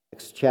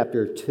Acts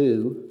chapter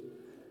 2.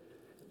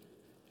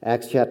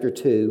 Acts chapter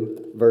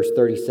 2, verse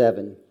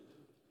 37.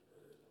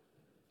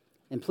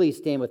 And please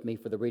stand with me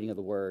for the reading of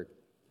the word.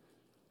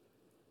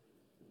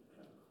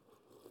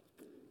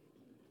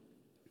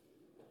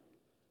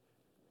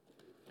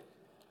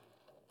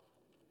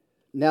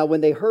 Now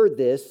when they heard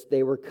this,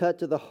 they were cut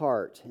to the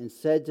heart and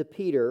said to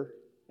Peter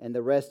and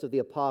the rest of the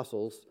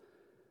apostles,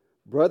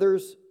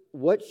 "Brothers,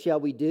 what shall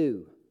we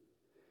do?"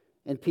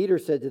 And Peter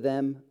said to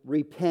them,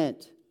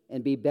 "Repent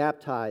and be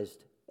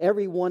baptized,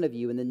 every one of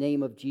you, in the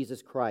name of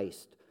Jesus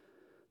Christ,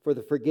 for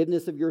the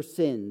forgiveness of your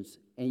sins,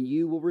 and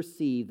you will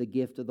receive the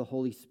gift of the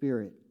Holy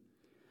Spirit.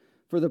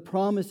 For the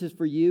promise is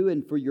for you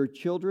and for your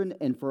children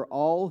and for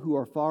all who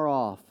are far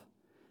off,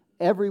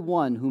 every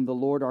one whom the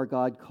Lord our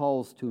God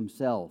calls to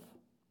himself."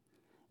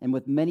 And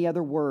with many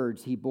other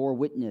words he bore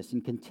witness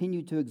and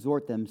continued to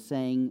exhort them,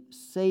 saying,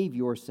 "Save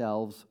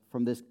yourselves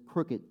from this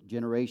crooked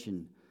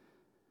generation."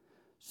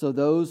 So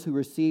those who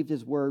received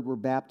his word were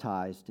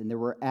baptized, and there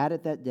were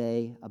added that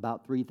day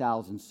about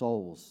 3,000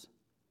 souls.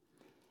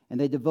 And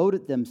they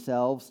devoted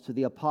themselves to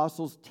the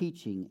apostles'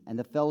 teaching and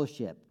the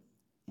fellowship,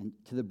 and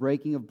to the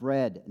breaking of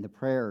bread and the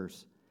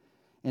prayers.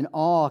 And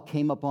awe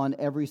came upon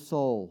every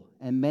soul,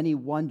 and many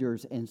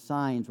wonders and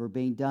signs were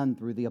being done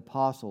through the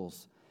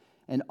apostles.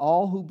 And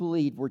all who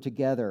believed were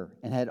together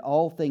and had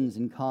all things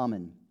in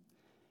common.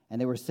 And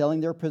they were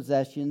selling their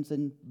possessions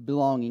and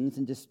belongings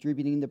and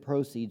distributing the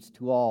proceeds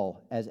to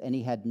all as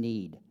any had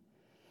need.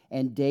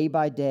 And day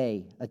by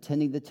day,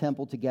 attending the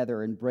temple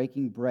together and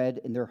breaking bread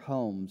in their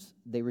homes,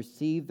 they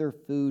received their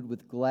food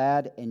with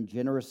glad and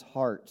generous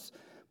hearts,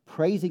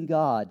 praising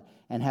God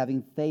and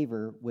having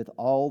favor with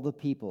all the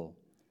people.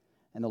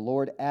 And the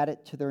Lord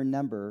added to their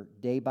number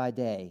day by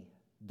day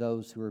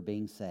those who were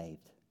being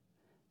saved.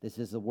 This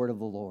is the word of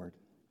the Lord.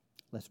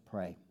 Let's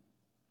pray.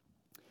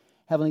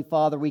 Heavenly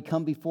Father, we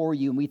come before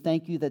you and we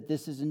thank you that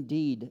this is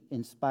indeed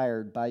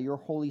inspired by your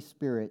Holy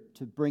Spirit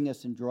to bring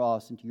us and draw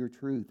us into your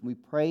truth. We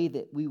pray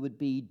that we would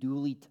be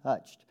duly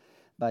touched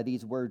by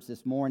these words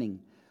this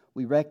morning.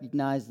 We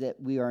recognize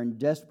that we are in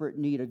desperate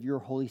need of your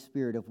Holy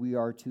Spirit if we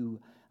are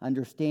to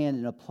understand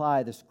and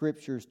apply the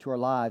Scriptures to our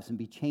lives and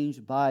be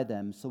changed by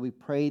them. So we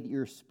pray that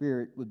your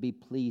Spirit would be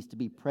pleased to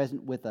be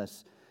present with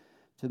us,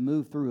 to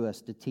move through us,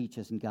 to teach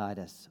us and guide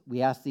us.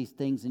 We ask these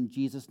things in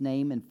Jesus'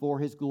 name and for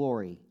his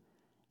glory.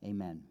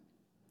 Amen.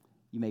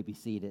 You may be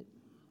seated.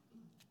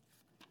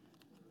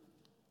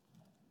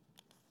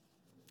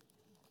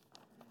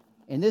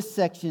 In this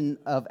section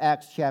of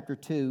Acts chapter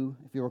 2,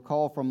 if you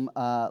recall from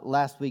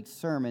last week's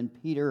sermon,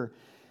 Peter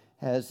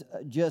has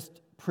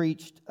just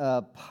preached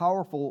a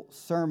powerful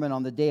sermon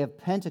on the day of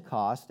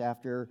Pentecost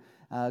after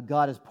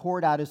God has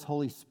poured out his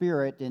Holy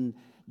Spirit and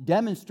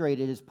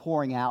demonstrated his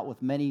pouring out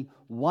with many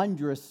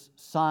wondrous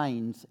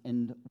signs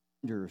and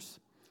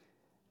wonders.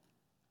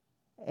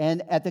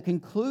 And at the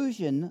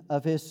conclusion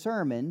of his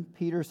sermon,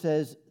 Peter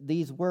says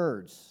these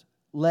words,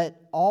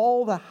 "Let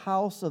all the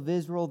house of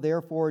Israel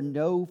therefore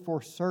know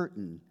for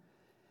certain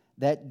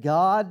that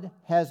God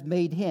has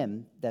made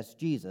him," that's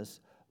Jesus,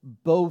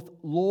 "both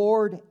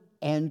Lord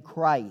and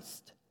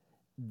Christ,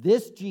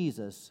 this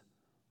Jesus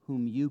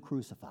whom you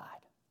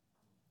crucified."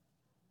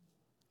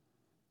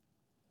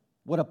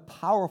 What a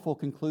powerful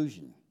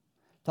conclusion.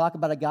 Talk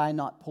about a guy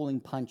not pulling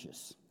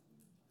punches.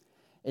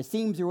 It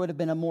seems there would have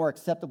been a more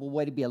acceptable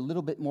way to be a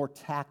little bit more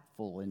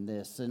tactful in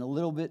this and a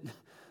little bit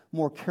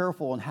more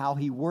careful in how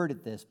he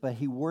worded this, but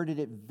he worded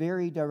it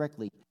very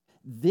directly.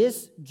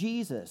 This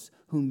Jesus,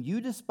 whom you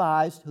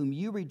despised, whom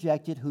you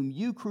rejected, whom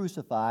you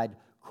crucified,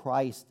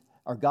 Christ,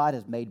 or God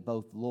has made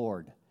both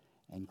Lord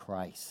and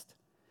Christ.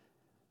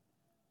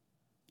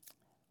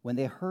 When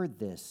they heard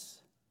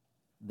this,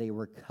 they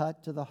were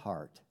cut to the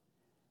heart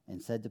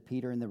and said to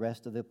Peter and the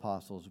rest of the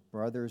apostles,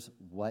 "Brothers,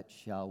 what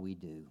shall we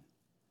do?"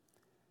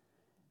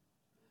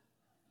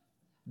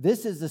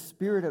 This is the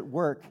Spirit at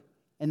work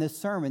in the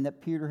sermon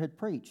that Peter had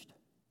preached.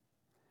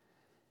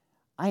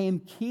 I am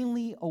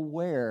keenly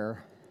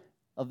aware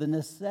of the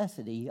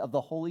necessity of the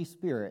Holy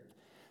Spirit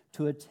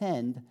to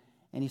attend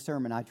any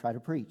sermon I try to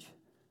preach.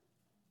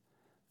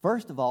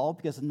 First of all,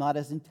 because I'm not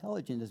as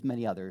intelligent as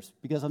many others,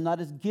 because I'm not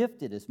as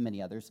gifted as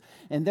many others,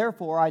 and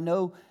therefore I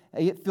know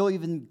I feel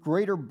even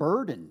greater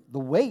burden, the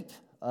weight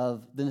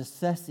of the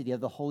necessity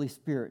of the Holy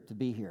Spirit to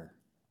be here.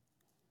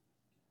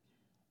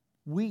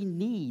 We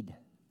need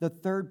the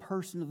third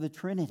person of the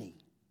Trinity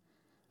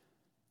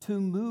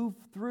to move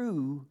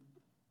through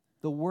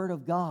the Word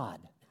of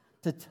God,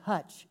 to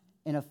touch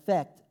and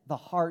affect the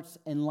hearts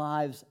and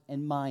lives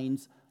and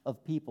minds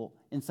of people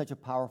in such a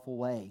powerful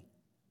way.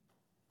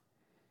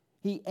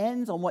 He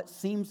ends on what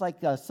seems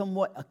like a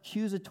somewhat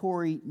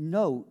accusatory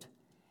note,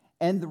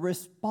 and the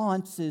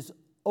response is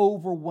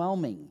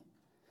overwhelming.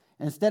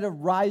 Instead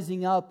of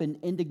rising up in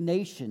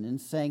indignation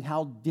and saying,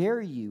 "How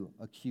dare you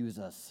accuse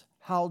us?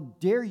 How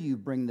dare you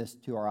bring this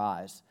to our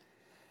eyes?"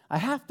 I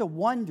have to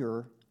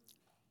wonder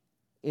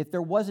if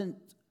there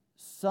wasn't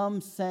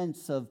some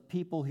sense of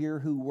people here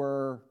who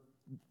were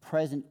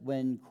present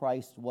when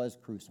Christ was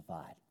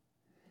crucified.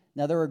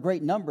 Now, there were a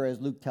great number,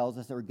 as Luke tells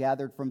us, that were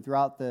gathered from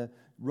throughout the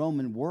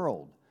Roman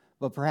world.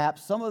 But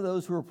perhaps some of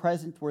those who were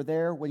present were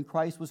there when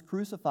Christ was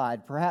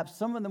crucified. Perhaps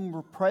some of them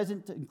were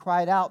present and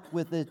cried out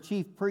with the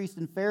chief priests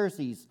and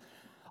Pharisees,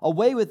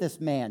 "Away with this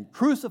man,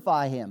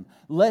 crucify him.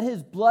 Let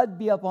his blood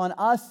be upon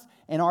us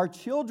and our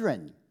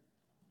children."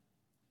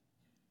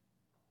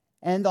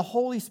 And the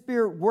Holy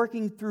Spirit,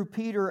 working through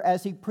Peter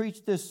as he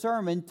preached this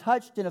sermon,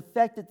 touched and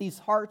affected these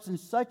hearts in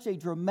such a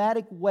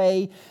dramatic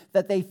way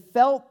that they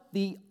felt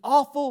the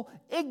awful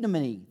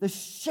ignominy, the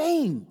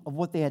shame of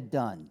what they had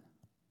done.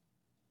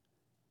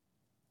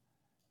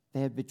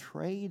 They had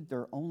betrayed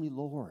their only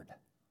Lord.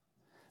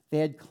 They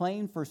had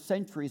claimed for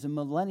centuries and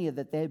millennia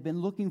that they had been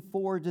looking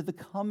forward to the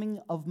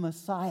coming of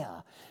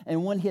Messiah.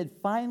 And when he had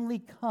finally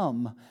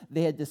come,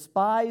 they had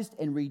despised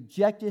and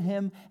rejected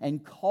him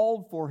and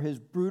called for his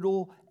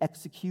brutal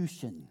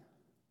execution.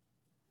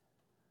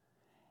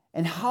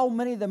 And how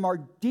many of them are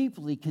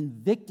deeply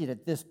convicted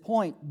at this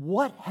point?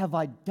 What have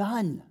I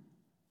done?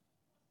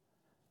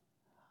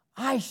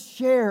 I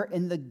share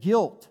in the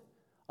guilt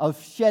of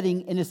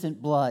shedding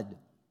innocent blood.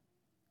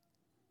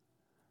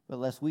 But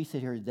lest we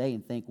sit here today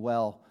and think,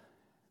 well,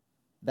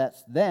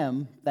 that's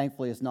them.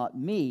 Thankfully, it's not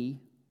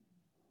me.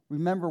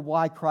 Remember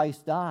why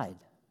Christ died.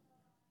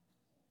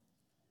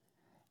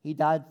 He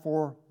died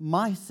for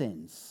my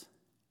sins.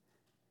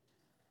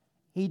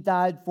 He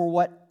died for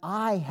what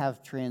I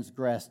have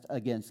transgressed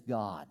against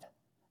God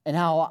and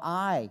how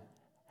I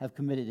have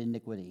committed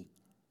iniquity.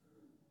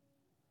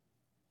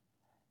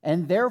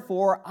 And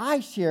therefore, I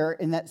share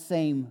in that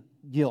same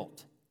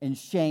guilt and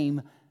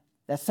shame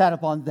that sat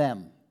upon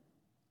them.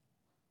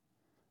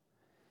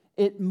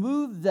 It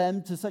moved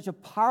them to such a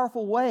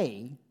powerful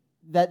way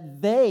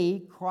that they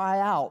cry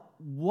out,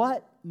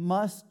 "What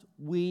must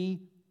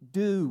we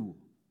do?"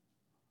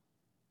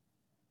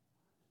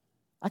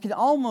 I can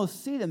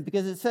almost see them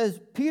because it says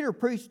Peter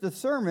preached the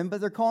sermon,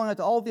 but they're calling out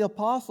to all the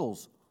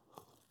apostles.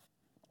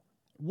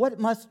 What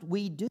must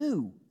we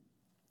do?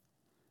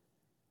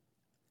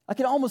 I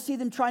can almost see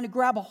them trying to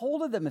grab a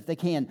hold of them if they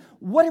can.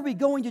 What are we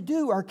going to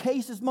do? Our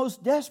case is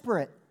most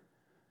desperate.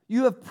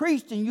 You have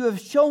preached and you have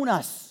shown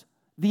us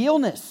the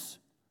illness.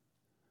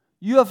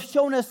 You have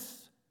shown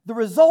us the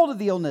result of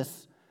the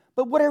illness.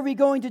 But what are we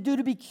going to do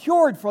to be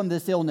cured from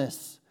this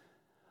illness?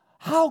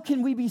 How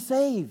can we be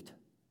saved?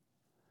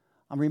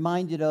 I'm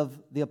reminded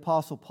of the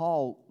Apostle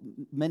Paul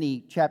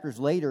many chapters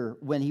later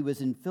when he was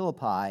in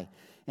Philippi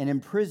and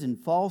imprisoned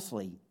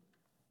falsely.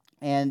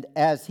 And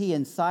as he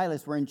and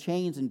Silas were in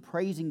chains and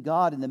praising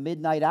God in the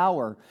midnight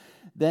hour,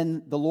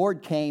 then the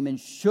Lord came and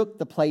shook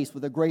the place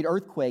with a great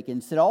earthquake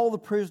and set all the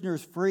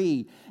prisoners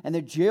free. And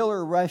the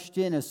jailer rushed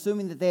in,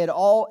 assuming that they had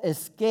all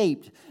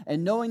escaped,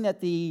 and knowing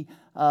that the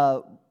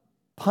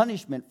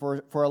punishment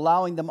for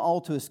allowing them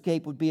all to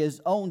escape would be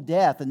his own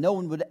death, and no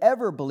one would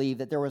ever believe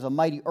that there was a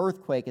mighty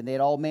earthquake and they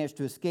had all managed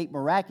to escape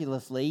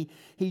miraculously,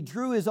 he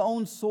drew his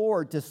own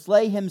sword to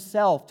slay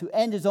himself, to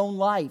end his own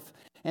life.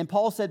 And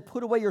Paul said,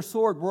 "Put away your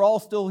sword, we're all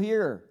still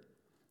here."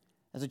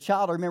 As a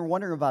child, I remember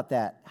wondering about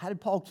that. How did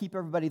Paul keep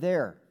everybody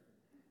there?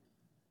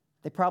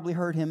 They probably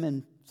heard him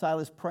and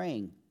Silas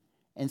praying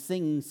and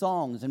singing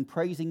songs and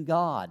praising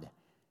God,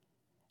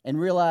 and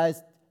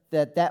realized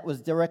that that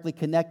was directly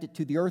connected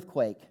to the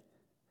earthquake.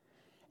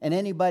 And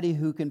anybody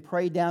who can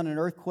pray down an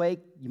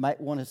earthquake, you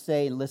might want to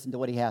stay and listen to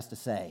what he has to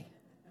say.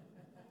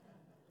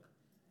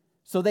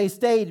 So they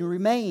stayed and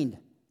remained.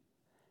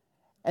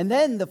 And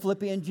then the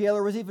Philippian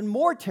jailer was even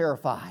more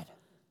terrified.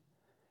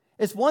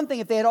 It's one thing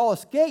if they had all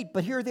escaped,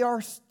 but here they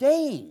are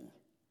staying.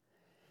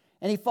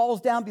 And he falls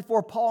down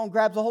before Paul and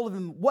grabs a hold of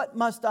him. "What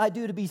must I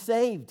do to be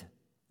saved?"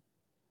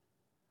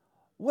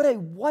 What a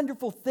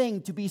wonderful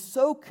thing to be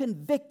so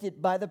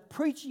convicted by the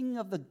preaching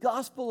of the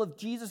gospel of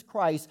Jesus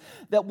Christ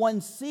that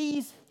one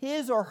sees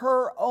his or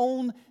her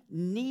own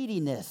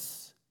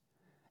neediness,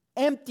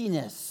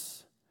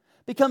 emptiness,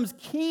 becomes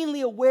keenly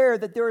aware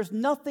that there is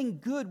nothing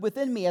good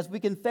within me, as we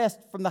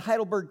confessed from the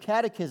Heidelberg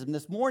Catechism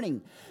this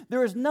morning.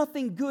 There is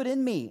nothing good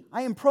in me.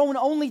 I am prone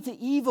only to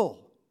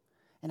evil,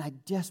 and I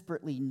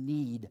desperately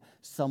need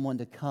someone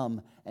to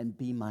come and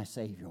be my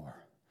Savior.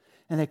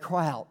 And they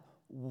cry out,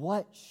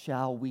 "What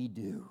shall we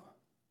do?"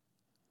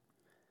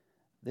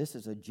 This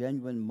is a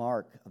genuine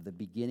mark of the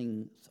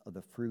beginnings of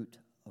the fruit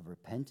of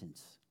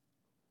repentance.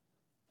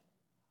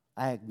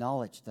 I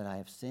acknowledge that I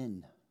have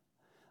sinned.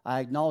 I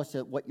acknowledge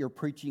that what you're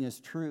preaching is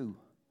true.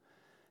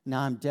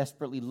 Now I'm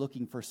desperately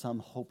looking for some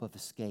hope of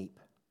escape.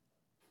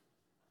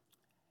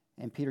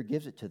 And Peter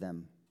gives it to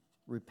them.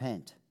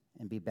 "Repent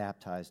and be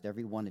baptized,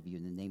 every one of you,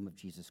 in the name of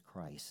Jesus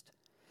Christ."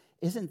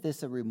 Isn't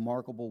this a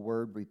remarkable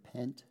word,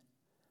 repent?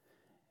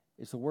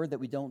 It's a word that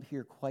we don't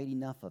hear quite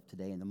enough of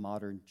today in the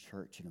modern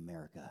church in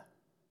America.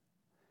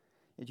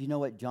 Did you know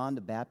what John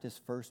the Baptist's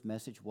first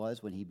message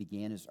was when he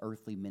began his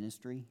earthly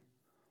ministry?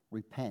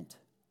 Repent,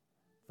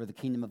 for the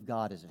kingdom of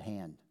God is at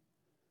hand.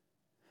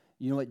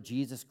 You know what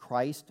Jesus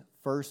Christ's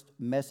first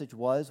message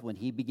was when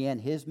he began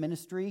his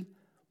ministry?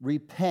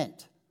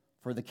 Repent,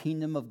 for the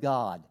kingdom of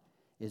God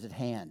is at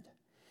hand.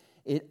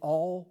 It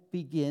all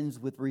begins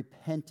with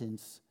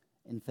repentance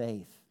and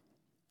faith.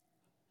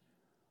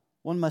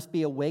 One must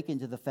be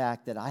awakened to the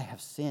fact that I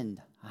have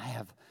sinned.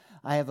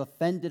 I have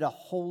offended a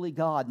holy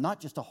God,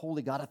 not just a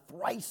holy God, a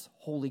thrice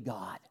holy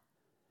God.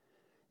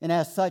 And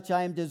as such,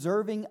 I am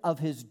deserving of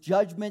His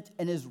judgment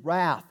and His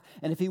wrath.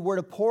 And if He were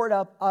to pour it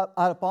out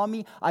upon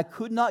me, I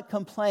could not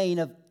complain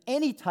of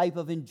any type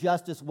of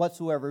injustice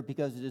whatsoever,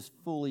 because it is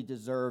fully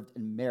deserved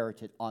and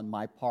merited on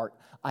my part.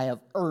 I have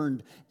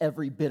earned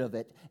every bit of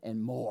it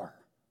and more.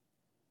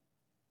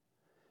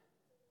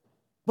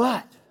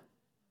 But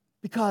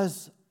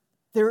because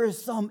there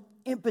is some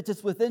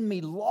impetus within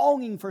me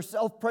longing for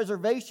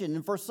self-preservation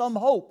and for some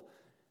hope.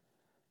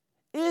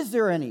 Is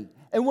there any?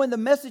 And when the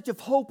message of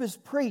hope is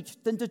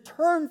preached, then to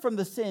turn from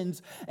the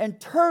sins and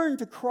turn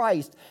to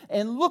Christ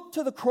and look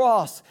to the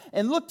cross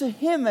and look to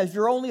Him as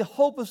your only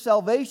hope of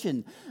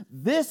salvation.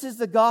 This is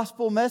the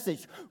gospel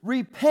message.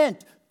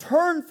 Repent,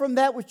 turn from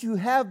that which you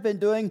have been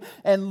doing,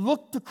 and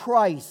look to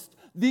Christ,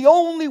 the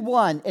only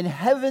one in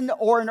heaven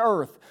or in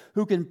earth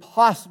who can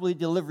possibly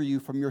deliver you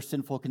from your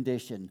sinful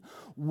condition.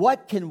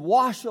 What can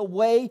wash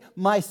away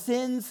my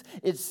sins?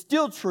 It's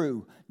still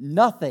true.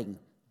 Nothing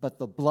but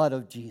the blood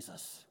of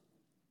Jesus.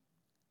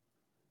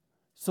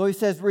 So he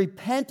says,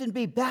 repent and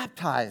be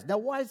baptized. Now,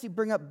 why does he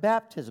bring up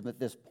baptism at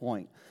this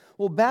point?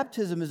 Well,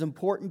 baptism is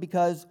important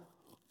because,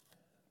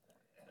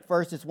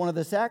 first, it's one of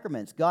the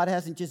sacraments. God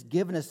hasn't just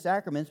given us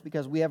sacraments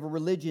because we have a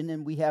religion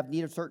and we have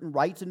need of certain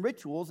rites and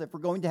rituals if we're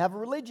going to have a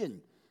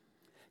religion.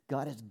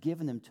 God has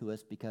given them to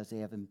us because they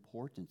have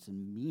importance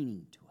and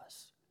meaning to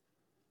us.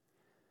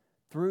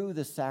 Through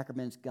the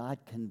sacraments, God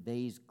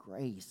conveys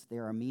grace. They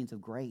are a means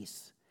of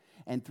grace.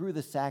 And through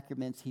the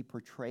sacraments, He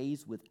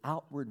portrays with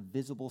outward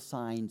visible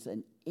signs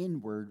an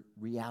inward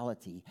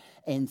reality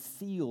and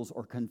seals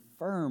or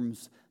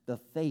confirms the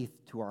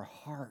faith to our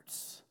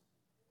hearts.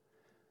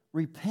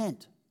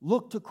 Repent,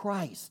 look to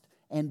Christ,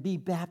 and be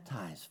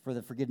baptized for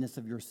the forgiveness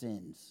of your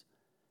sins.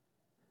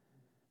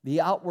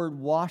 The outward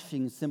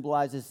washing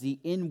symbolizes the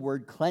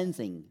inward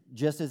cleansing,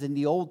 just as in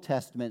the Old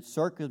Testament,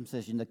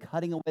 circumcision, the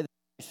cutting away the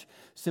flesh,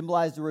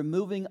 symbolized the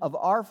removing of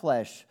our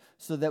flesh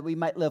so that we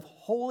might live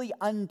holy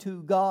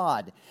unto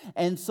God,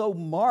 and so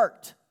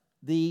marked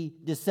the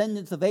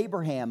descendants of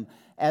Abraham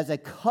as a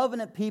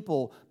covenant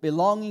people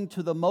belonging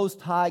to the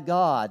Most High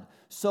God.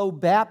 So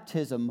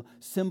baptism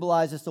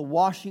symbolizes the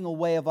washing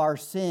away of our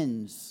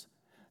sins.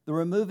 The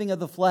removing of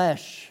the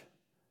flesh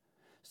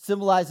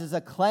symbolizes a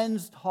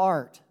cleansed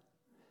heart,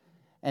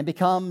 and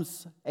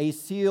becomes a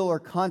seal or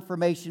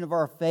confirmation of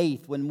our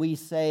faith when we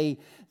say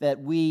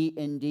that we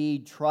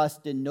indeed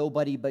trust in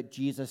nobody but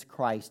Jesus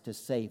Christ to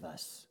save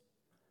us.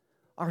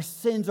 Our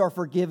sins are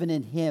forgiven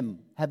in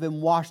Him, have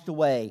been washed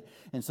away,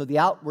 and so the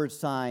outward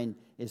sign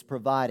is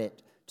provided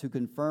to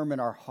confirm in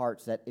our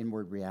hearts that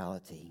inward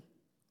reality.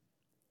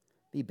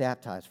 Be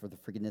baptized for the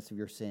forgiveness of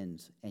your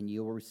sins, and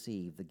you will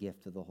receive the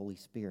gift of the Holy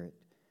Spirit,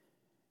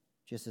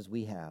 just as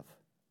we have.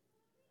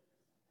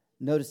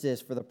 Notice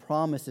this, for the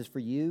promise is for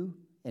you,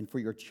 and for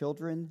your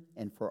children,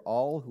 and for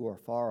all who are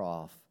far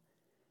off,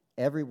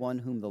 everyone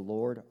whom the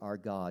Lord our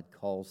God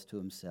calls to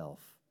Himself.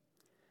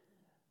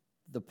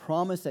 The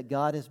promise that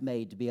God has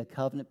made to be a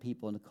covenant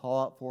people and to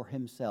call out for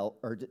Himself,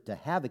 or to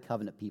have a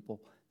covenant people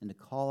and to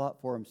call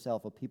out for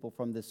Himself a people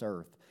from this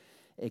earth,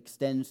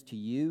 extends to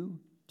you,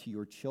 to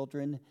your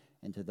children,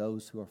 and to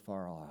those who are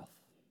far off.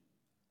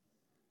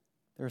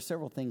 There are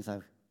several things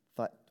I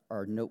thought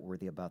are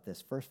noteworthy about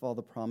this. First of all,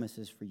 the promise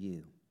is for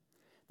you.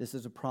 This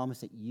is a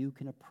promise that you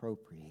can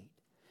appropriate.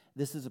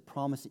 This is a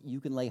promise that you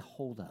can lay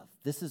hold of.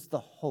 This is the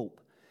hope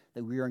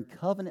that we are in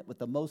covenant with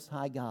the Most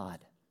High God.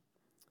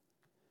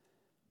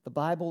 The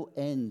Bible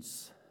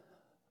ends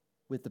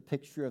with the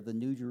picture of the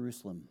New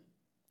Jerusalem,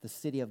 the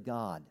city of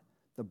God,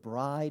 the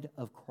bride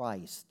of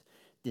Christ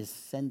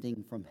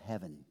descending from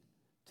heaven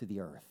to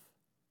the earth.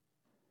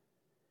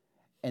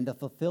 And the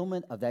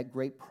fulfillment of that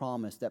great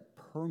promise that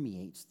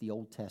permeates the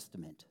Old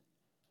Testament.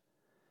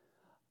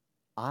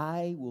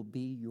 I will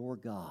be your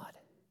God,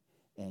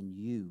 and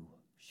you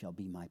shall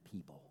be my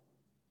people.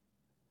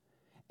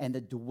 And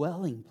the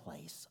dwelling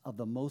place of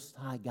the Most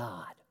High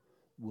God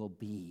will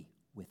be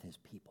with His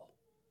people.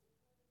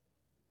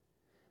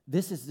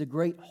 This is the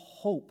great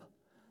hope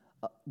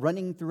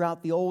running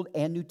throughout the Old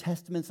and New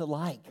Testaments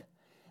alike,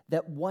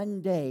 that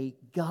one day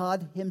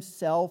God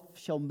Himself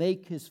shall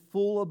make His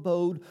full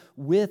abode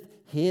with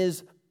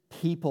His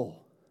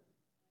people.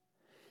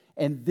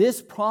 And this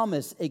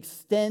promise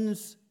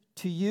extends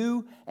to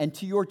you and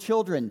to your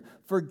children,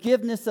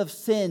 forgiveness of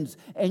sins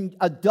and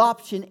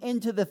adoption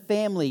into the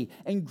family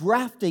and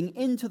grafting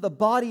into the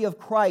body of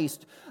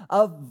Christ,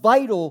 a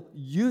vital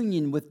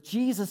union with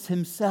Jesus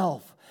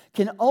Himself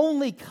can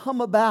only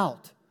come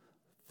about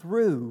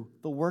through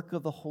the work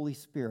of the Holy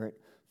Spirit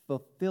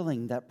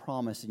fulfilling that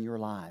promise in your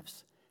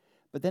lives.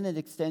 But then it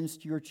extends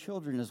to your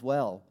children as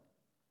well.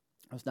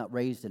 I was not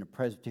raised in a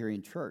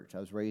Presbyterian church. I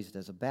was raised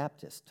as a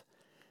Baptist.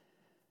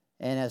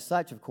 And as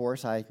such, of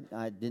course, I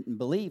didn't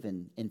believe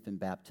in infant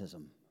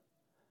baptism.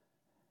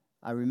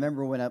 I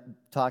remember when I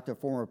talked to a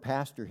former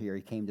pastor here,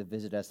 he came to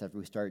visit us after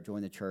we started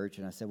joining the church,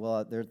 and I said,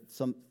 well, there's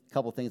some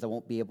couple things I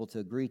won't be able to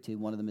agree to.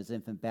 One of them is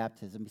infant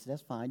baptism. He said,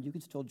 that's fine. You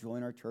can still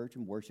join our church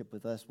and worship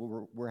with us.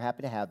 We're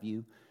happy to have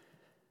you.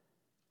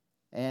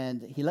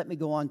 And he let me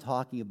go on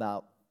talking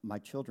about my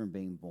children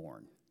being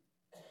born.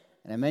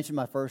 And I mentioned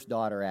my first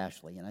daughter,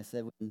 Ashley, and I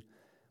said,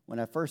 when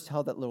I first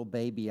held that little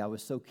baby, I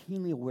was so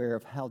keenly aware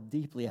of how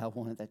deeply I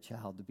wanted that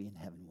child to be in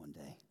heaven one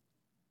day.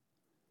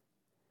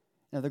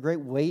 Now, the great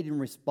weight and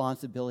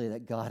responsibility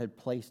that God had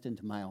placed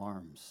into my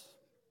arms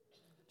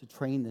to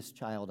train this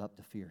child up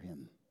to fear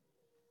him.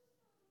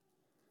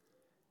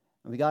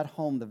 And we got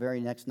home the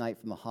very next night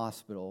from the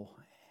hospital,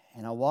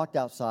 and I walked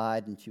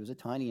outside, and she was a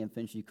tiny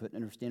infant. She couldn't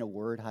understand a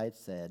word I had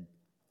said.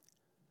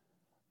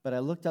 But I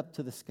looked up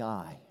to the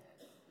sky,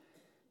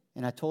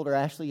 and I told her,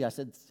 Ashley, I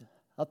said,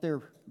 out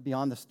there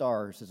beyond the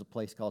stars is a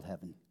place called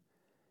heaven.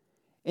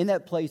 In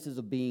that place is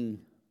a being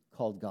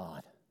called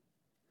God.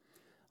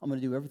 I'm going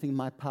to do everything in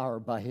my power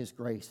by his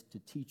grace to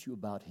teach you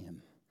about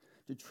him,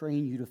 to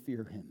train you to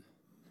fear him,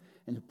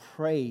 and to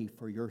pray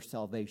for your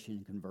salvation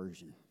and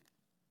conversion.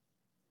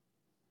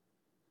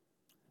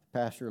 The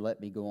pastor let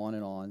me go on,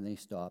 and he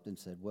stopped and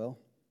said, well,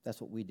 that's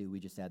what we do.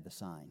 We just add the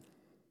sign.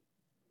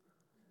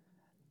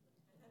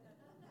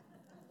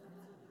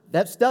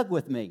 That stuck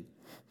with me.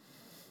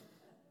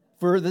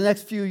 For the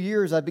next few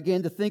years, I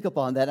began to think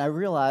upon that. I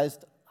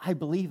realized I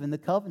believe in the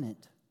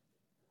covenant.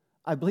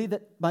 I believe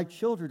that my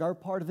children are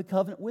part of the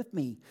covenant with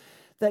me.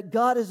 That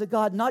God is a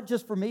God not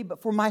just for me,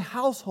 but for my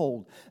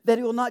household. That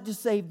he will not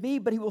just save me,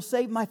 but he will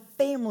save my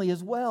family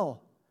as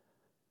well.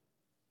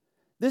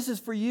 This is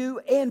for you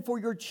and for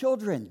your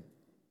children.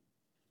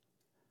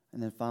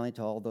 And then finally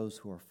to all those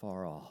who are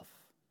far off.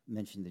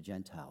 Mention the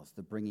Gentiles,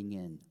 the bringing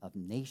in of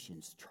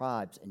nations,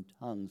 tribes, and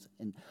tongues,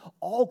 and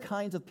all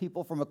kinds of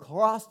people from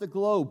across the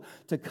globe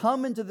to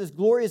come into this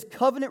glorious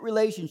covenant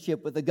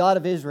relationship with the God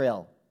of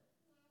Israel.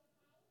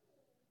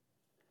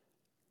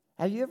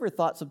 Have you ever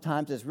thought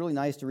sometimes it's really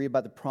nice to read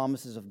about the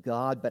promises of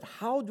God, but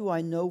how do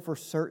I know for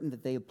certain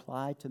that they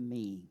apply to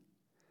me?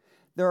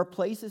 There are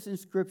places in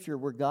Scripture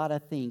where God, I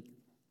think,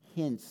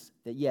 hints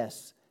that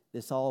yes,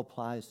 this all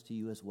applies to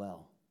you as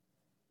well.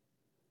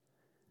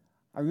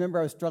 I remember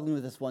I was struggling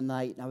with this one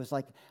night, and I was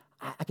like,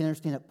 I can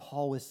understand that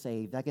Paul was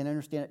saved. I can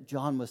understand that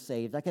John was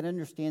saved. I can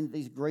understand that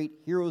these great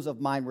heroes of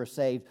mine were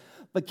saved.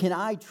 But can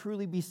I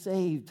truly be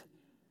saved?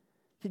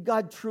 Could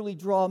God truly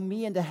draw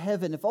me into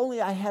heaven? If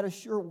only I had a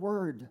sure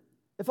word.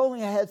 If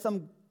only I had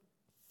some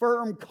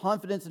firm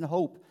confidence and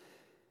hope.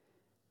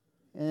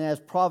 And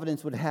as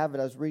providence would have it,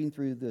 I was reading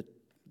through the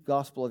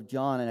Gospel of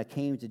John, and I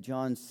came to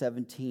John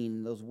 17.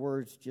 And those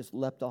words just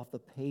leapt off the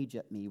page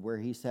at me, where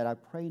he said, I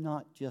pray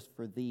not just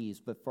for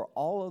these, but for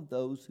all of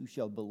those who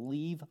shall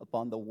believe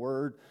upon the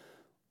word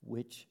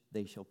which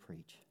they shall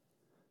preach.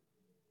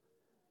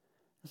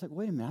 I was like,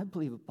 wait a minute, I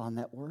believe upon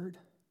that word.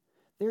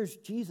 There's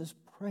Jesus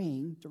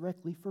praying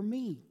directly for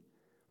me,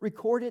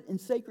 recorded in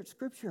sacred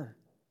Scripture.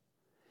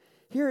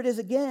 Here it is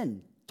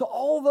again, to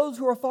all those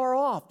who are far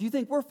off. Do you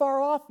think we're far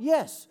off?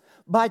 Yes,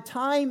 by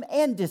time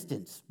and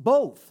distance,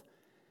 both.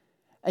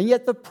 And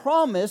yet the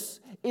promise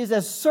is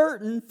as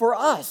certain for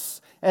us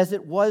as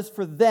it was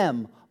for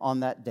them on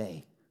that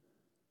day.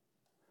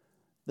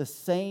 The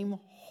same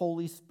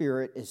Holy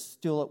Spirit is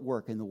still at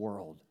work in the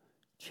world,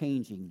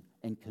 changing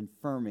and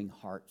confirming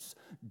hearts,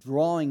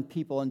 drawing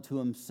people unto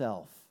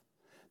himself.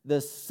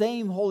 The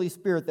same Holy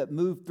Spirit that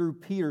moved through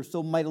Peter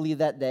so mightily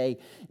that day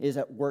is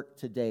at work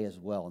today as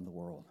well in the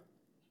world.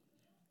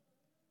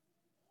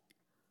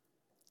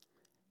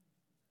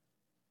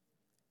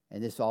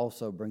 And this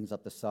also brings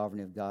up the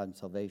sovereignty of God and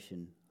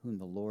salvation, whom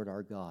the Lord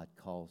our God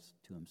calls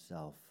to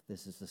himself.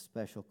 This is a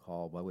special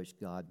call by which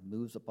God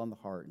moves upon the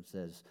heart and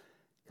says,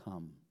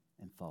 come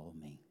and follow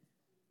me.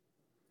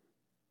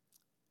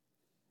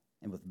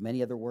 And with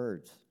many other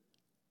words,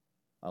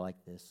 I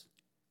like this.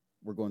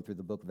 We're going through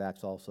the book of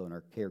Acts also in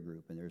our care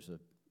group, and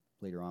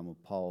later on when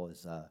Paul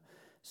is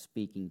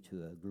speaking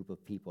to a group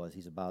of people as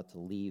he's about to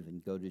leave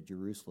and go to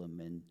Jerusalem,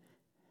 and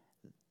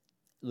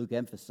Luke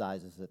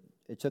emphasizes that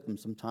it took him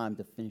some time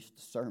to finish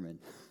the sermon,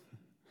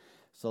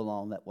 so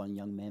long that one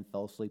young man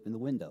fell asleep in the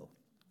window,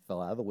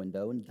 fell out of the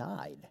window and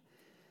died,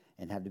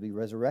 and had to be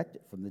resurrected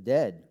from the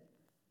dead.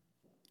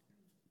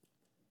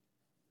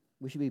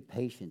 We should be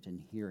patient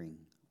in hearing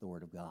the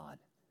word of God.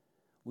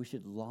 We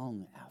should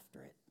long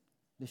after it.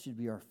 This should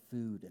be our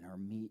food and our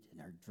meat and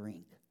our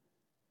drink.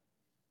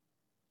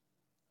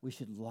 We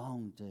should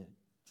long to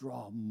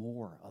draw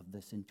more of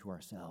this into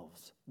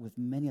ourselves. With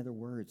many other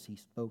words, he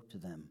spoke to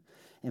them.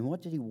 And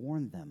what did he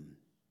warn them?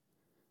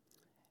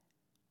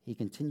 He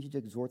continued to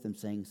exhort them,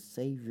 saying,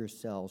 save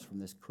yourselves from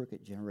this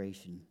crooked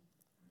generation.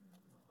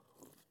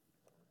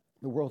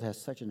 The world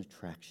has such an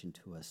attraction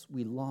to us.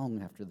 We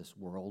long after this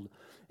world,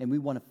 and we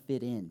want to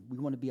fit in. We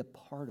want to be a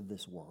part of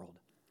this world.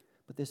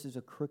 But this is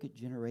a crooked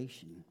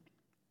generation.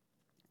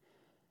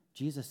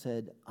 Jesus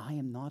said, I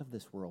am not of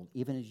this world,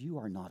 even as you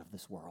are not of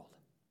this world.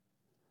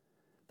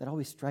 that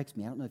always strikes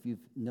me. I don't know if you've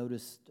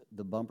noticed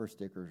the bumper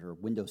stickers or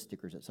window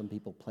stickers that some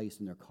people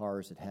place in their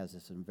cars. It has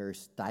this in a very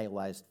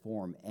stylized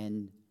form,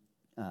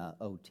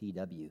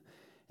 NOTW,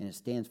 and it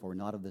stands for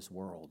not of this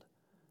world.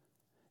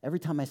 Every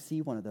time I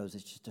see one of those,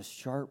 it's just a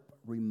sharp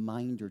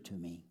reminder to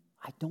me.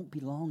 I don't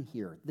belong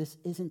here. This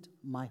isn't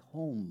my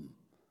home.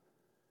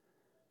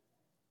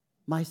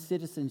 My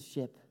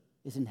citizenship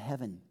is in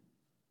heaven.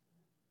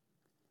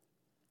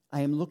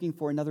 I am looking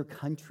for another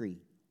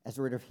country, as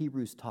the writer of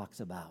Hebrews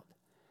talks about,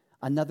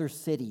 another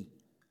city.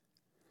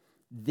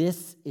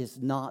 This is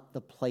not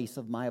the place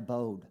of my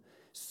abode.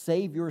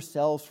 Save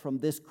yourselves from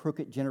this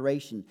crooked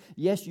generation.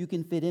 Yes, you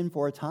can fit in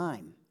for a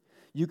time.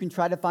 You can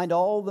try to find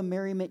all the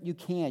merriment you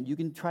can. You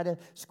can try to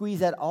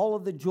squeeze out all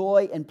of the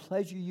joy and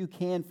pleasure you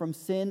can from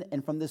sin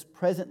and from this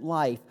present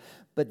life.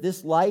 But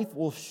this life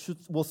will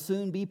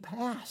soon be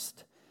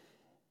past.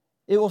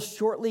 It will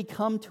shortly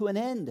come to an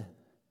end.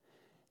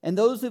 And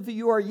those of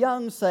you who are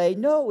young say,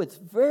 no, it's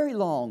very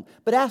long.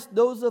 But ask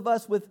those of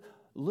us with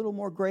a little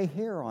more gray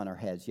hair on our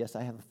heads. Yes,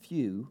 I have a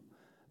few.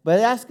 But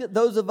ask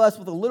those of us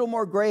with a little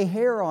more gray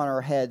hair on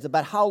our heads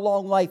about how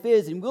long life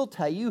is, and we'll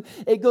tell you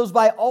it goes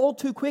by all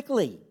too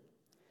quickly.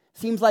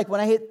 Seems like when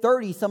I hit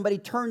 30, somebody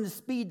turned the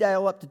speed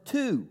dial up to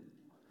 2,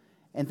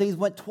 and things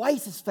went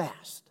twice as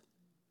fast.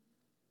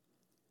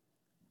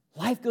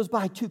 Life goes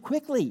by too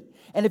quickly.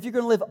 And if you're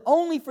going to live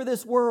only for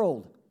this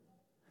world,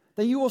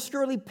 then you will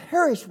surely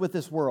perish with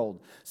this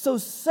world. So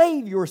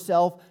save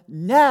yourself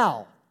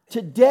now,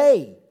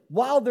 today,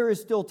 while there is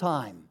still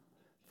time,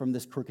 from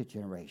this crooked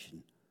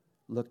generation.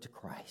 Look to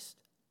Christ.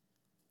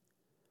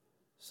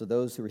 So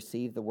those who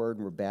received the word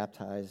and were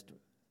baptized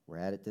were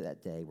added to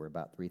that day. We're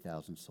about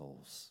 3,000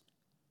 souls.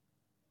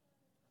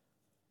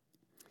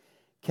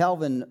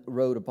 Calvin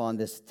wrote upon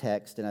this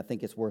text, and I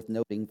think it's worth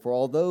noting, for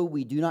although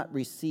we do not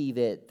receive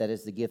it, that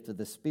is the gift of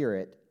the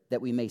Spirit,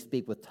 that we may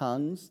speak with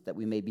tongues, that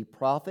we may be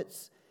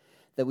prophets,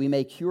 that we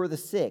may cure the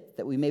sick,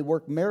 that we may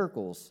work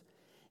miracles,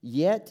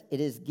 yet it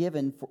is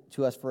given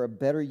to us for a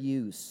better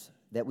use,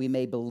 that we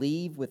may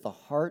believe with the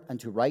heart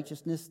unto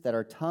righteousness, that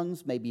our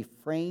tongues may be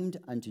framed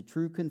unto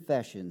true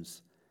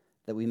confessions,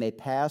 that we may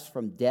pass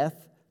from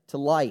death to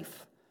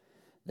life,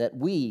 that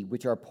we,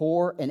 which are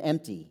poor and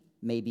empty,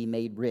 may be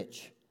made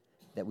rich,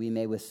 that we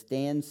may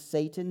withstand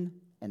Satan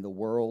and the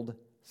world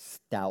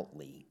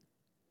stoutly.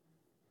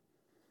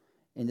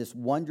 In this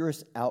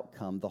wondrous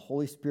outcome, the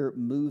Holy Spirit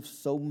moves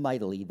so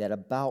mightily that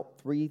about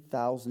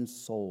 3,000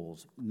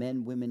 souls,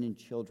 men, women, and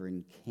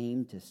children,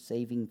 came to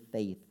saving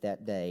faith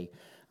that day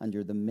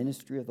under the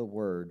ministry of the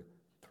Word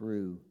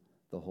through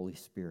the Holy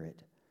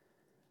Spirit.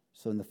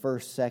 So in the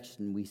first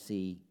section, we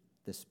see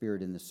the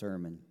Spirit in the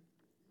sermon.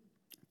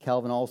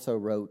 Calvin also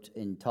wrote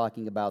in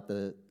talking about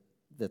the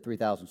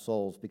 3,000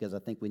 souls, because I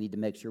think we need to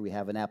make sure we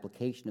have an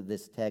application of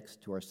this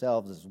text to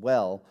ourselves as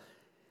well.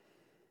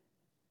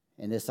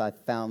 And this I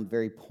found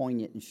very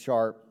poignant and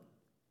sharp.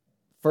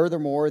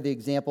 Furthermore, the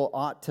example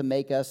ought to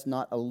make us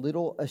not a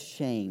little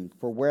ashamed,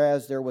 for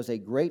whereas there was a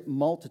great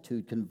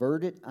multitude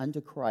converted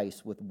unto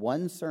Christ with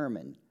one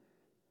sermon,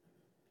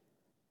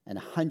 and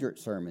 100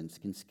 sermons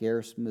can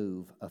scarce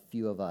move a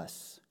few of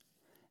us.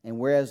 And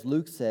whereas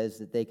Luke says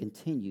that they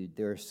continued,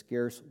 there is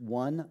scarce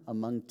one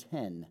among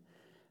 10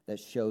 that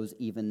shows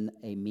even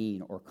a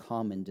mean or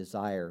common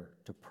desire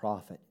to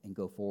profit and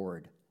go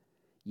forward.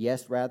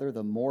 Yes, rather,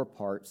 the more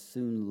part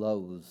soon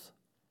loathes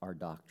our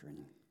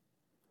doctrine.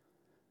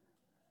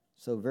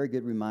 So, a very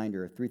good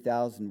reminder, if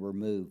 3,000 were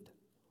moved,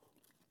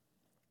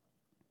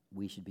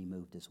 we should be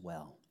moved as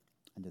well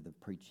under the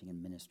preaching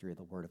and ministry of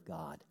the Word of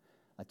God,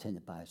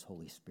 attended by His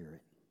Holy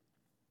Spirit.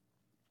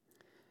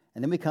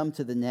 And then we come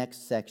to the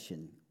next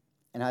section.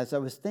 And as I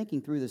was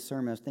thinking through the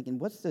sermon, I was thinking,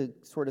 what's the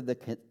sort of the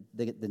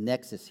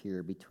nexus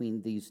here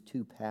between these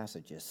two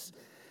passages?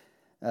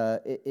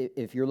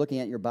 If you're looking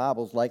at your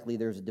Bibles, likely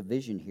there's a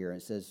division here.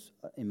 It says,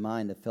 in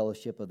mind, the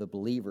fellowship of the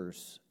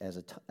believers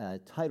as a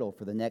title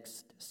for the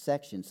next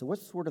section. So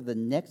what's sort of the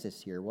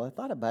nexus here? Well, I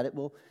thought about it.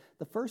 Well,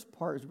 the first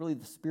part is really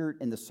the Spirit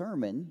in the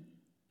sermon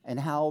and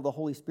how the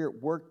Holy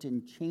Spirit worked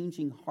in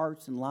changing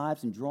hearts and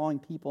lives and drawing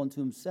people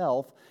into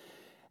Himself.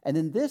 And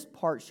then this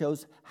part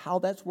shows how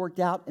that's worked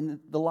out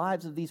in the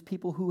lives of these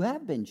people who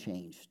have been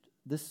changed.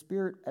 The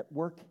Spirit at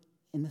work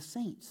in the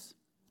saints.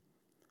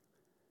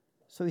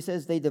 So he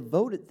says they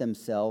devoted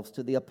themselves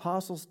to the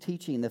apostles'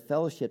 teaching, the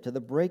fellowship, to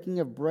the breaking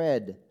of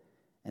bread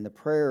and the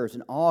prayers,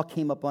 and awe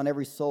came upon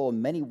every soul,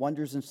 and many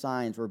wonders and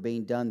signs were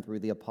being done through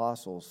the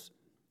apostles.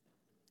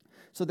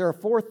 So there are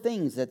 4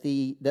 things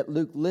that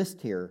Luke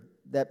lists here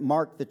that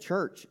mark the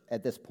church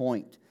at this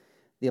point.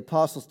 The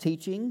apostles'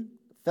 teaching,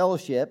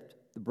 fellowship,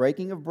 the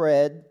breaking of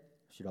bread,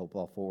 I should hope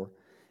all 4,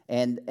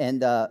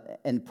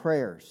 and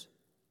prayers.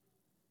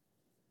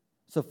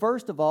 So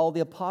first of all,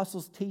 the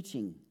apostles'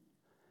 teaching.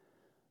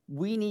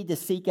 We need to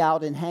seek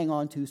out and hang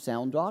on to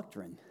sound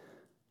doctrine.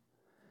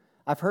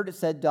 I've heard it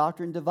said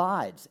doctrine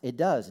divides. It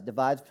does. It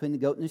divides between the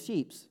goat and the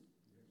sheep.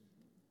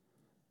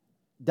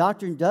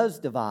 Doctrine does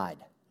divide.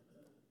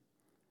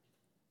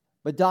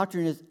 But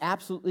doctrine is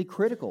absolutely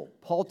critical.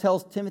 Paul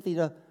tells Timothy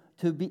to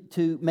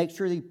to make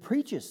sure that he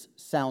preaches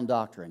sound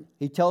doctrine.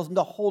 He tells them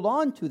to hold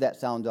on to that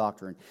sound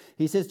doctrine.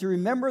 He says to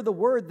remember the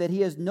word that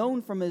he has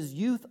known from his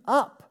youth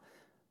up,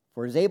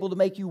 for it is able to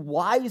make you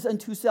wise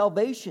unto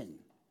salvation.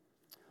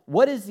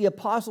 What is the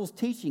apostles'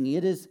 teaching?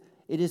 It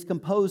is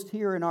composed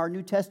here in our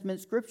New Testament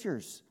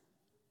scriptures.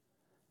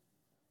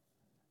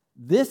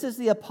 This is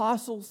the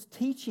apostles'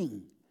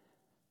 teaching.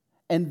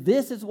 And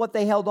this is what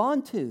they held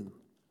on to.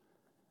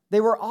 They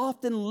were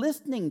often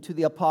listening to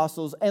the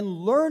apostles and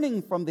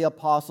learning from the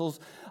apostles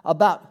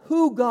about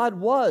who God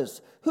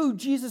was, who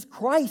Jesus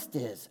Christ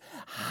is,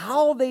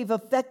 how they've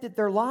affected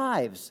their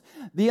lives,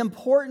 the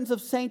importance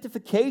of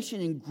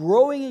sanctification and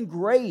growing in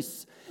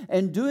grace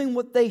and doing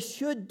what they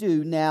should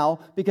do now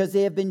because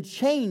they have been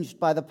changed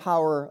by the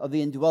power of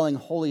the indwelling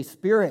Holy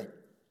Spirit.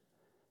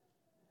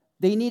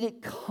 They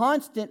needed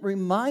constant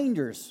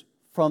reminders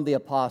from the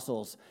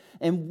apostles,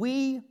 and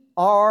we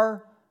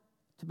are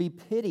to be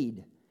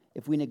pitied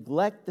if we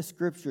neglect the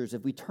Scriptures,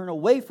 if we turn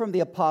away from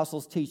the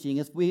apostles' teaching,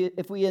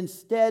 if we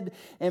instead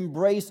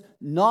embrace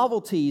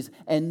novelties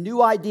and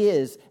new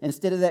ideas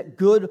instead of that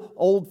good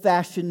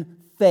old-fashioned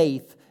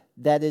faith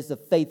that is the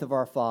faith of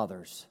our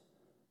fathers.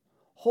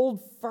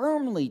 Hold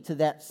firmly to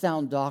that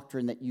sound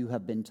doctrine that you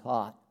have been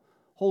taught.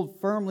 Hold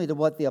firmly to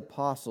what the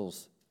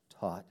apostles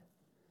taught.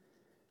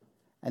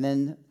 And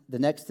then the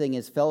next thing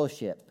is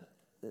fellowship.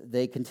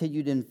 They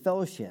continued in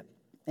fellowship.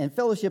 And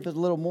fellowship is a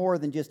little more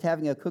than just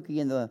having a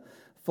cookie in the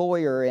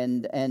foyer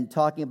and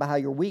talking about how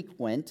your week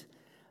went.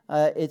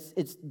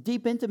 It's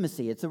deep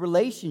intimacy. It's a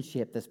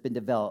relationship that's been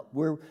developed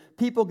where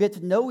people get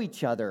to know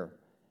each other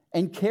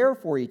and care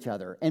for each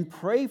other and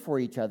pray for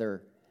each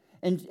other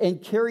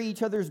and carry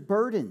each other's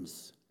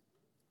burdens.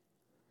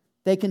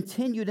 They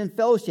continued in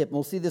fellowship. And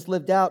we'll see this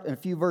lived out in a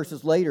few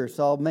verses later,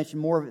 so I'll mention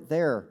more of it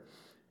there.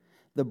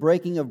 The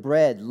breaking of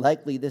bread.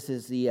 Likely this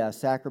is the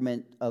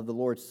sacrament of the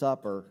Lord's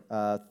Supper.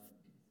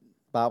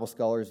 Bible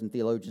scholars and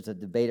theologians have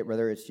debated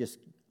whether it's just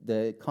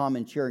the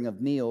common sharing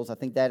of meals. I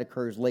think that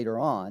occurs later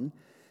on.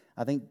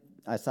 I think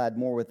I side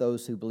more with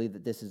those who believe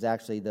that this is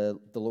actually the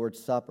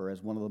Lord's Supper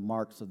as one of the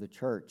marks of the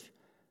church.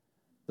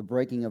 The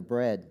breaking of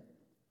bread.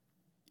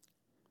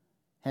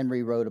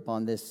 Matthew Henry wrote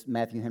upon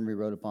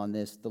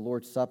this. The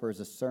Lord's Supper is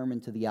a sermon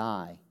to the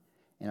eye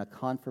and a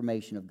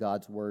confirmation of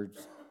God's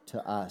words to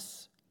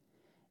us,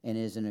 and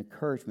is an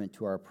encouragement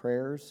to our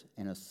prayers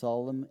and a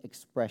solemn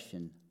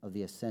expression of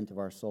the assent of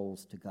our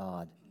souls to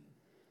God.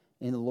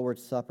 In the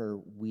Lord's Supper,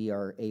 we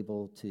are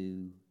able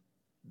to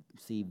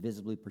see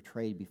visibly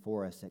portrayed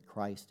before us that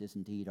Christ is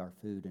indeed our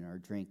food and our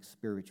drink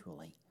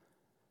spiritually.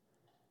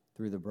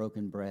 Through the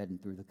broken bread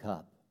and through the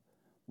cup,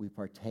 we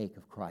partake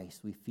of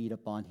Christ. We feed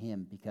upon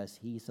Him because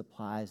He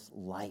supplies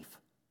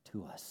life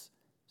to us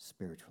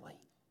spiritually.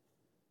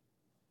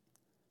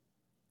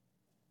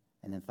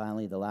 And then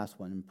finally, the last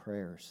one in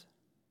prayers.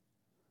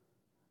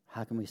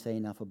 How can we say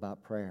enough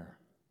about prayer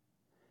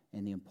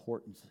and the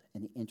importance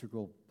and the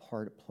integral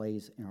part it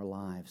plays in our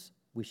lives?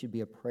 We should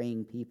be a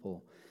praying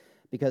people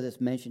because it's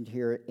mentioned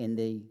here in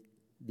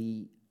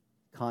the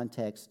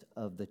context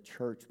of the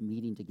church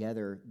meeting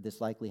together. This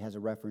likely has a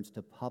reference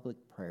to public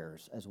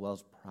prayers as well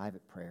as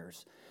private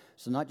prayers.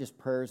 So not just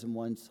prayers in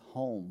one's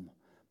home,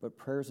 but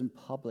prayers in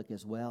public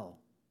as well.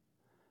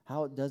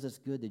 How it does us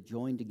good to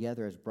join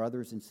together as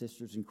brothers and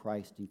sisters in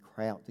Christ and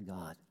cry out to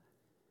God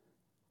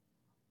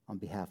on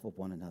behalf of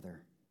one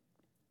another.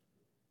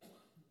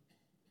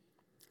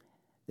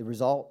 The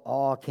result,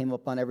 awe came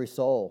upon every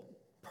soul.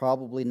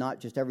 Probably not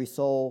just every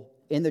soul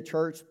in the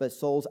church, but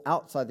souls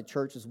outside the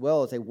church as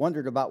well, as they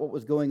wondered about what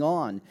was going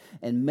on.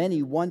 And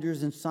many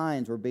wonders and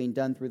signs were being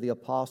done through the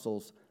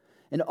apostles.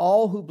 And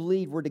all who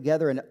believed were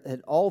together and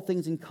had all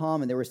things in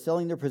common. They were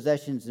selling their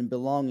possessions and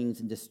belongings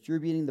and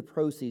distributing the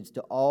proceeds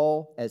to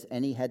all as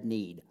any had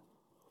need.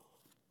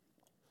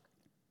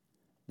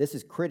 This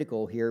is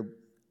critical here.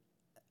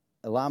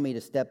 Allow me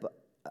to step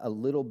a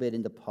little bit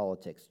into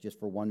politics just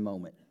for one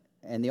moment.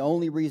 And the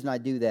only reason I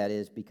do that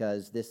is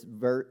because this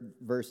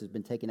verse has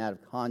been taken out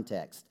of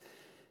context.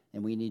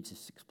 And we need to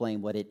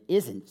explain what it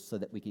isn't so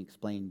that we can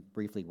explain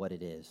briefly what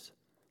it is.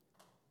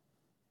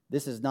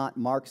 This is not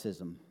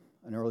Marxism,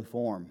 an early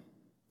form.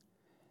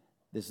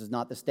 This is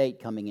not the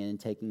state coming in and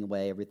taking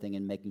away everything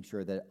and making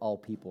sure that all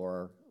people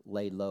are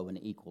laid low and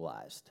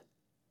equalized.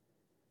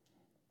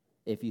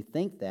 If you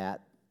think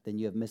that, then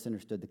you have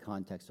misunderstood the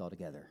context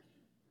altogether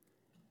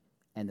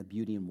and the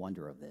beauty and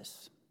wonder of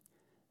this.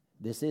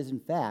 This is, in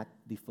fact,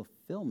 the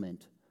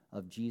fulfillment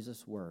of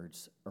Jesus'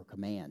 words or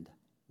command,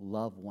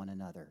 love one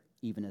another,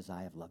 even as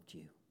I have loved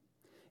you.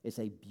 It's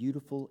a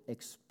beautiful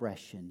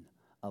expression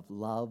of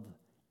love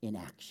in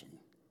action,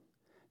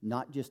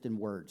 not just in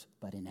words,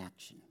 but in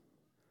action.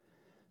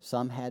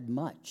 Some had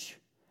much,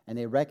 and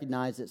they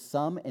recognized that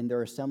some in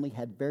their assembly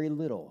had very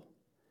little,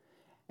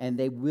 and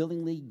they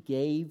willingly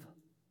gave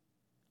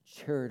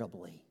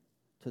charitably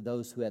to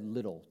those who had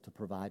little to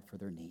provide for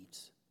their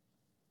needs.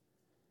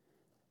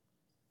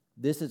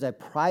 This is a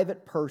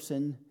private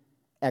person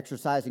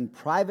exercising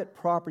private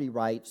property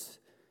rights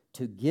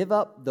to give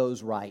up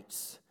those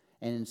rights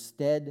and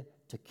instead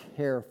to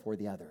care for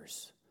the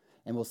others.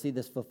 And we'll see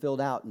this fulfilled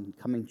out in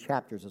coming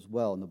chapters as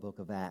well in the book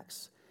of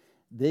Acts.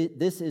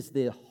 This is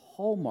the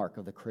hallmark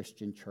of the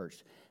Christian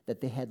church,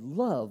 that they had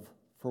love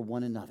for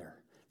one another,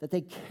 that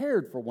they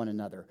cared for one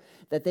another,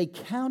 that they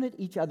counted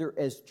each other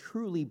as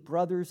truly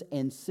brothers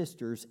and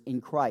sisters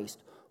in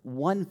Christ,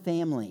 one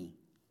family.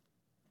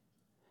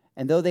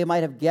 And though they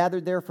might have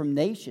gathered there from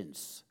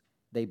nations,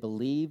 they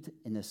believed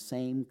in the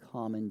same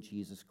common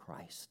Jesus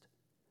Christ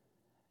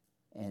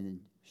and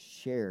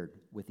shared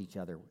with each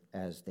other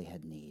as they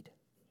had need.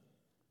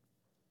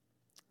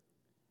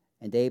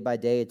 And day by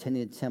day,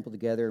 attending the temple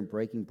together and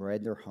breaking bread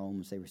in their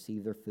homes, they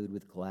received their food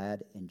with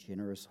glad and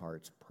generous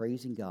hearts,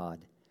 praising God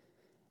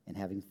and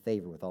having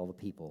favor with all the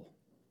people.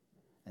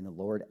 And the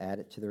Lord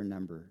added to their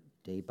number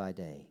day by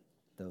day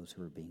those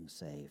who were being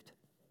saved.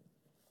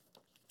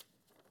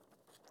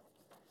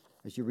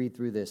 As you read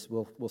through this,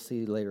 we'll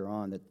see later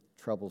on that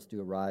troubles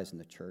do arise in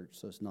the church.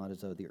 So it's not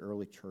as though the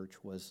early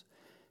church was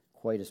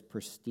quite as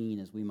pristine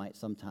as we might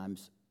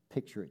sometimes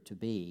picture it to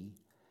be.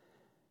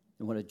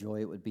 And what a joy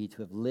it would be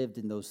to have lived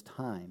in those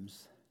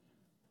times.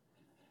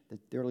 The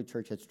early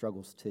church had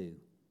struggles too.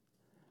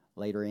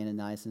 Later,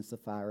 Ananias and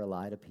Sapphira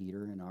lie to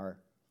Peter and are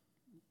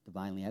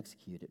divinely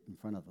executed in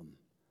front of them.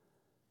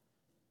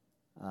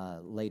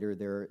 Later,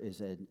 there is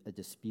a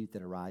dispute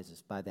that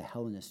arises by the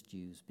Hellenist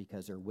Jews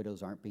because their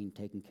widows aren't being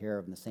taken care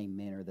of in the same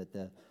manner that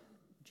the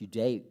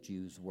Judaic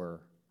Jews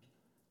were.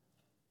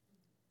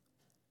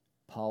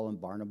 Paul and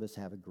Barnabas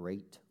have a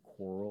great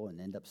quarrel and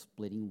end up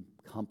splitting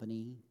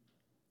company.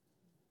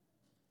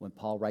 When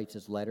Paul writes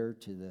his letter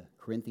to the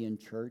Corinthian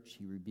church,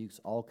 he rebukes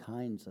all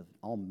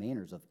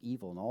manners of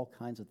evil and all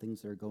kinds of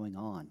things that are going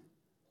on.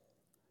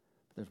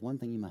 But there's one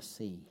thing you must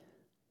see: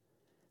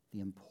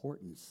 the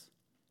importance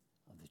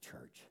of the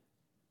church.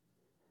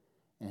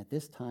 And at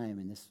this time,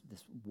 in this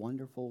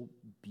wonderful,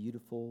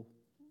 beautiful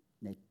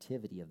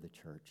nativity of the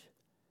church,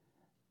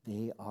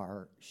 they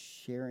are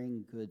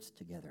sharing goods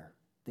together.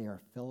 They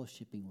are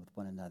fellowshipping with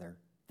one another.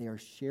 They are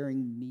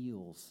sharing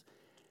meals.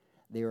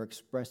 They are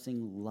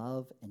expressing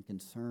love and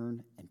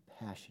concern and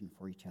passion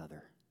for each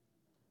other.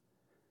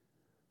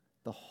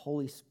 The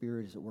Holy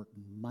Spirit is at work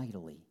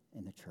mightily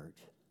in the church.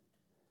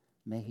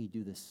 May He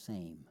do the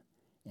same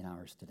in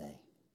ours today.